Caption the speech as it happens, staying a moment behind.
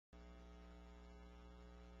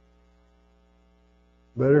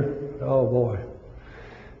Better? Oh boy.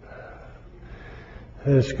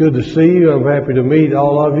 It's good to see you. I'm happy to meet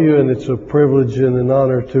all of you, and it's a privilege and an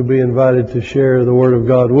honor to be invited to share the Word of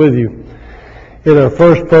God with you. In our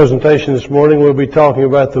first presentation this morning, we'll be talking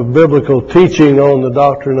about the biblical teaching on the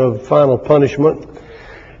doctrine of final punishment.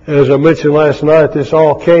 As I mentioned last night, this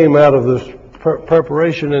all came out of the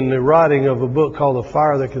preparation and the writing of a book called The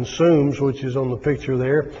Fire That Consumes, which is on the picture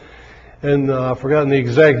there. And I've forgotten the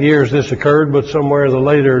exact years this occurred, but somewhere in the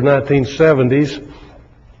later 1970s,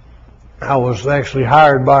 I was actually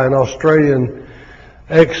hired by an Australian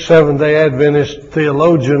ex-Seventh-day Adventist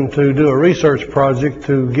theologian to do a research project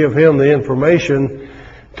to give him the information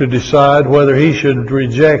to decide whether he should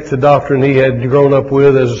reject the doctrine he had grown up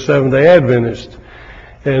with as a Seventh-day Adventist.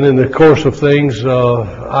 And in the course of things,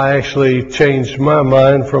 I actually changed my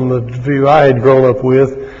mind from the view I had grown up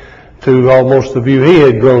with to almost the view he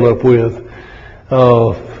had grown up with.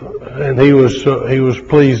 And he was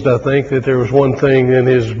pleased, I think, that there was one thing in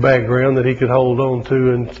his background that he could hold on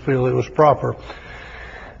to and feel it was proper.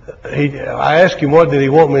 I asked him what did he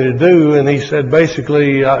want me to do, and he said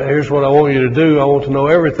basically, here's what I want you to do. I want to know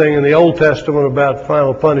everything in the Old Testament about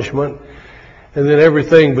final punishment, and then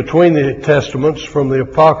everything between the Testaments, from the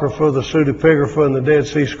Apocrypha, the Pseudepigrapha, and the Dead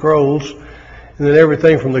Sea Scrolls, and then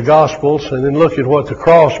everything from the Gospels, and then look at what the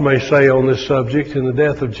cross may say on this subject and the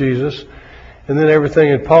death of Jesus, and then everything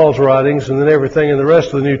in Paul's writings, and then everything in the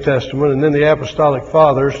rest of the New Testament, and then the Apostolic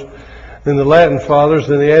Fathers, then the Latin Fathers,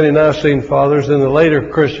 then the Ante-Nicene Fathers, then the later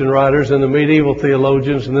Christian writers, then the medieval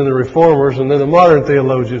theologians, and then the Reformers, and then the modern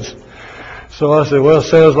theologians. So I said, well,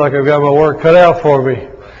 sounds like I've got my work cut out for me.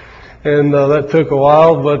 And that took a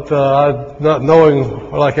while, but not knowing,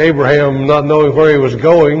 like Abraham, not knowing where he was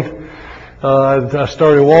going, I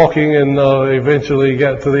started walking and eventually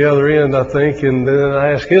got to the other end, I think, and then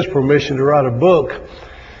I asked his permission to write a book.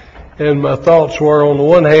 And my thoughts were, on the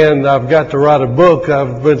one hand, I've got to write a book.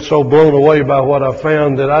 I've been so blown away by what I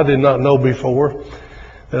found that I did not know before,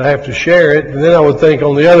 that I have to share it. And then I would think,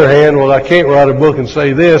 on the other hand, well, I can't write a book and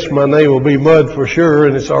say this. My name will be mud for sure,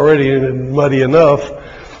 and it's already muddy enough.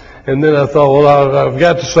 And then I thought, well, I've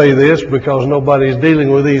got to say this because nobody's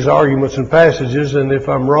dealing with these arguments and passages, and if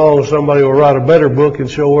I'm wrong, somebody will write a better book and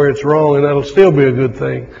show where it's wrong, and that'll still be a good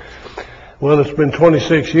thing. Well, it's been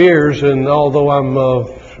 26 years, and although I'm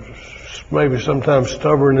maybe sometimes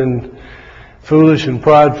stubborn and foolish and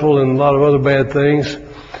prideful and a lot of other bad things,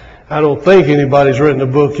 I don't think anybody's written a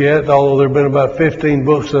book yet, although there have been about 15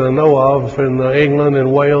 books that I know of in England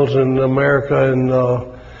and Wales and America and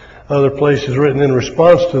other places written in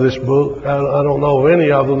response to this book. I don't know of any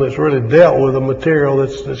of them that's really dealt with the material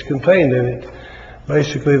that's contained in it.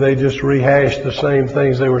 Basically, they just rehash the same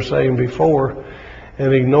things they were saying before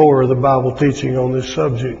and ignore the Bible teaching on this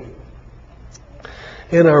subject.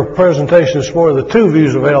 In our presentation this morning, The Two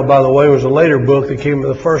Views of Hell, by the way, was a later book that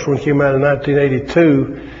the first one came out in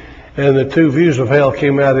 1982, and The Two Views of Hell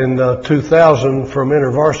came out in 2000 from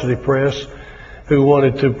InterVarsity Press, who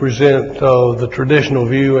wanted to present the traditional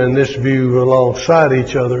view and this view alongside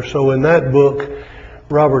each other. So in that book,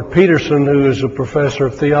 Robert Peterson, who is a professor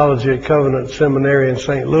of theology at Covenant Seminary in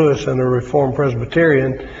St. Louis and a Reformed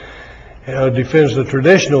Presbyterian, defends the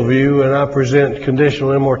traditional view, and I present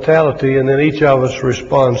conditional immortality, and then each of us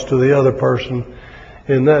responds to the other person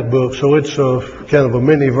in that book. So it's kind of a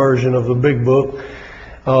mini version of the big book.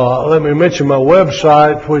 Let me mention my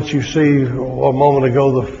website, which you see a moment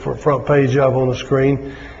ago, the front page of on the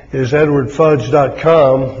screen, is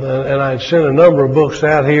edwardfudge.com. And I had sent a number of books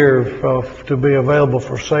out here to be available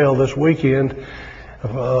for sale this weekend.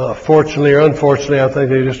 Fortunately or unfortunately, I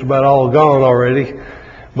think they're just about all gone already.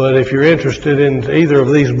 But if you're interested in either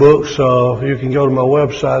of these books, you can go to my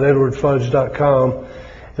website, edwardfudge.com,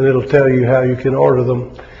 and it'll tell you how you can order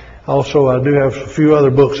them. Also, I do have a few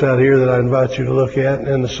other books out here that I invite you to look at,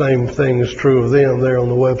 and the same thing is true of them. They're on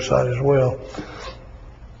the website as well.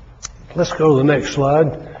 Let's go to the next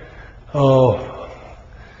slide.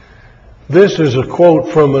 This is a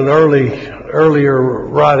quote from an earlier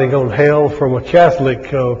writing on hell from a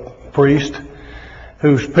Catholic priest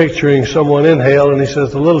who's picturing someone in hell, and he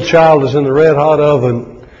says, the little child is in the red-hot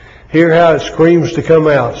oven. Hear how it screams to come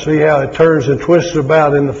out. See how it turns and twists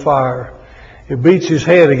about in the fire. It beats his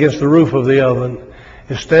head against the roof of the oven.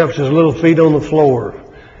 It stamps his little feet on the floor.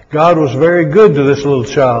 God was very good to this little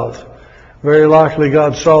child. Very likely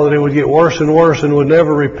God saw that it would get worse and worse and would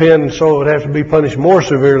never repent, and so it would have to be punished more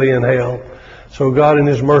severely in hell. So God in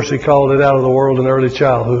His mercy called it out of the world in early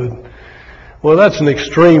childhood. Well, that's an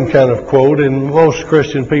extreme kind of quote, and most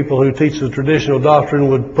Christian people who teach the traditional doctrine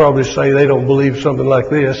would probably say they don't believe something like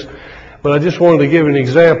this. But I just wanted to give an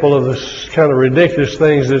example of the kind of ridiculous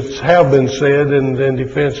things that have been said in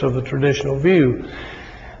defense of the traditional view.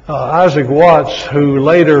 Isaac Watts, who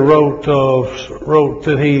later wrote a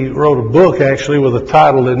book actually with a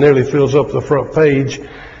title that nearly fills up the front page,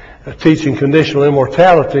 Teaching Conditional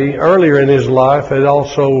Immortality, earlier in his life had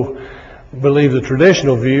also believed the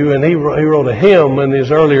traditional view, and he wrote a hymn in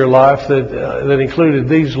his earlier life that included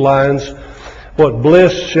these lines: "What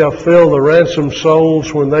bliss shall fill the ransomed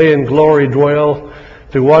souls when they in glory dwell,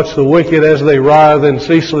 to watch the wicked as they writhe in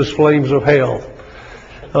ceaseless flames of hell."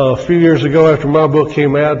 A few years ago, after my book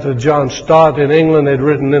came out, John Stott in England had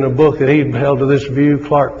written in a book that he held to this view.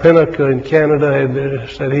 Clark Pinnock in Canada had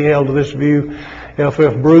said he held to this view.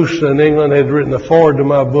 F.F. Bruce in England had written a foreword to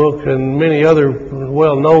my book, and many other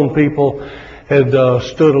well-known people had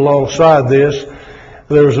stood alongside this.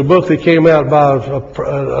 There was a book that came out by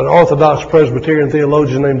an Orthodox Presbyterian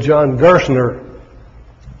theologian named John Gerstner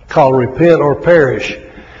called Repent or Perish.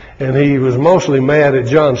 And he was mostly mad at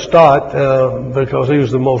John Stott because he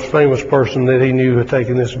was the most famous person that he knew had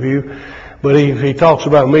taken this view. But he talks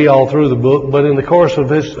about me all through the book. But in the course of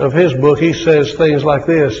his book, he says things like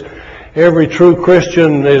this: every true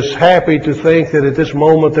Christian is happy to think that at this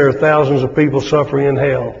moment there are thousands of people suffering in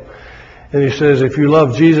hell. And he says, if you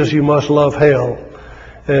love Jesus, you must love hell.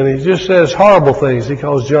 And he just says horrible things. He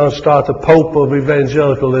calls John Stott the Pope of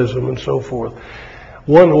evangelicalism and so forth.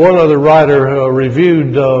 One other writer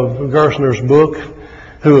reviewed Gerstner's book,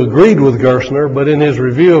 who agreed with Gerstner, but in his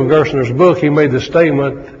review of Gerstner's book, he made the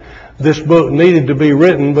statement, this book needed to be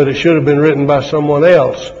written, but it should have been written by someone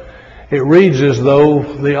else. It reads as though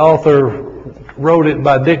the author wrote it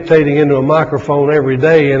by dictating into a microphone every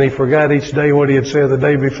day, and he forgot each day what he had said the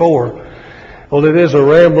day before. Well, it is a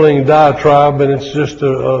rambling diatribe, and it's just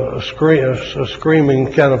a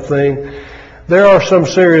screaming kind of thing. There are some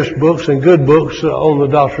serious books and good books on the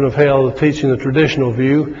doctrine of hell, teaching the traditional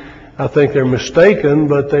view. I think they're mistaken,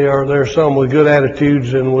 but there are some with good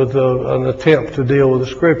attitudes and with an attempt to deal with the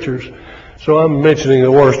Scriptures. So I'm mentioning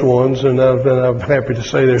the worst ones, and I'm happy to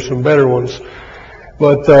say there's some better ones.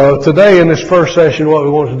 But today in this first session, what we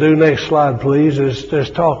want to do, next slide please, is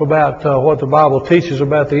just talk about what the Bible teaches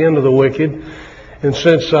about the end of the wicked. And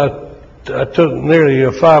since I took nearly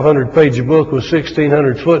a 500-page book with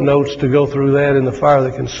 1,600 footnotes to go through that in the fire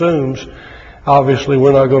that consumes, obviously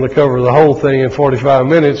we're not going to cover the whole thing in 45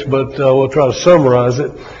 minutes, but we'll try to summarize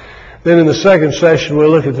it. Then in the second session, we'll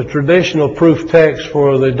look at the traditional proof text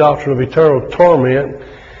for the doctrine of eternal torment.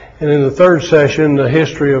 And in the third session, the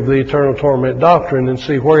history of the eternal torment doctrine, and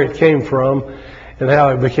see where it came from and how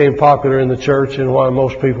it became popular in the church and why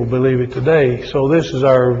most people believe it today. So this is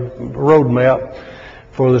our roadmap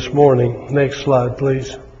for this morning. Next slide,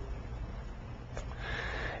 please.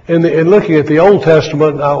 In looking at the Old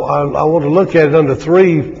Testament, I want to look at it under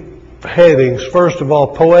three headings. First of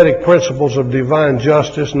all, poetic principles of divine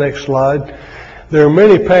justice. Next slide. There are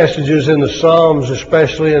many passages in the Psalms,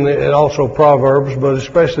 especially, and also Proverbs, but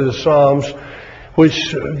especially the Psalms,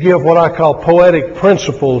 which give what I call poetic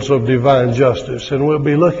principles of divine justice. And we'll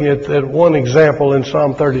be looking at one example in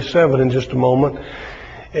Psalm 37 in just a moment.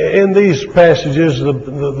 In these passages, the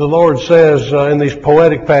Lord says, in these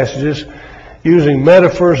poetic passages, using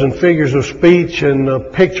metaphors and figures of speech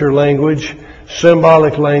and picture language,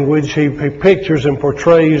 symbolic language, he pictures and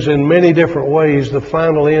portrays in many different ways the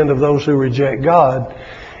final end of those who reject God.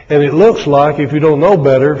 And it looks like, if you don't know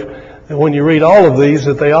better, when you read all of these,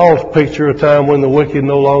 that they all picture a time when the wicked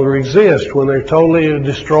no longer exist, when they're totally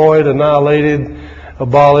destroyed, annihilated,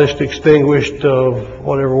 abolished, extinguished,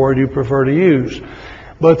 whatever word you prefer to use.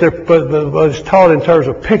 But it's taught in terms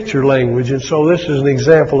of picture language, and so this is an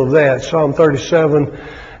example of that. Psalm 37,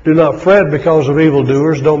 do not fret because of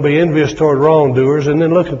evildoers, don't be envious toward wrongdoers, and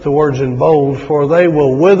then look at the words in bold, for they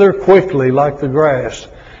will wither quickly like the grass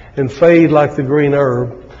and fade like the green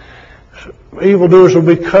herb. Evildoers will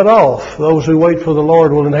be cut off. Those who wait for the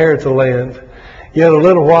Lord will inherit the land. Yet a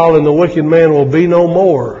little while and the wicked man will be no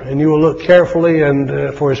more, and you will look carefully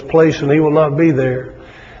and for his place, and he will not be there.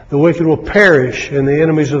 The wicked will perish, and the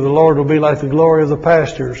enemies of the Lord will be like the glory of the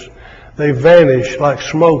pastures. They vanish like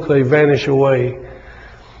smoke, they vanish away.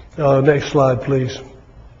 Next slide, please.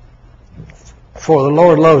 For the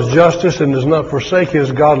Lord loves justice and does not forsake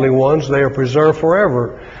his godly ones. They are preserved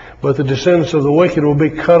forever. But the descendants of the wicked will be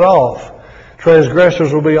cut off.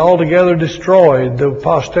 Transgressors will be altogether destroyed. The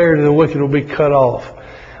posterity of the wicked will be cut off.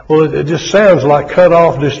 Well, it just sounds like cut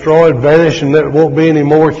off, destroyed, vanished, and there won't be any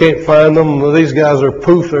more. Can't find them. Well, these guys are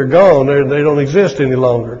poof, they're gone. They don't exist any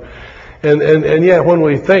longer. And yet, when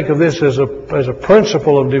we think of this as a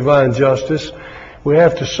principle of divine justice, we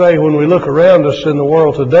have to say when we look around us in the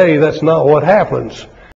world today, that's not what happens.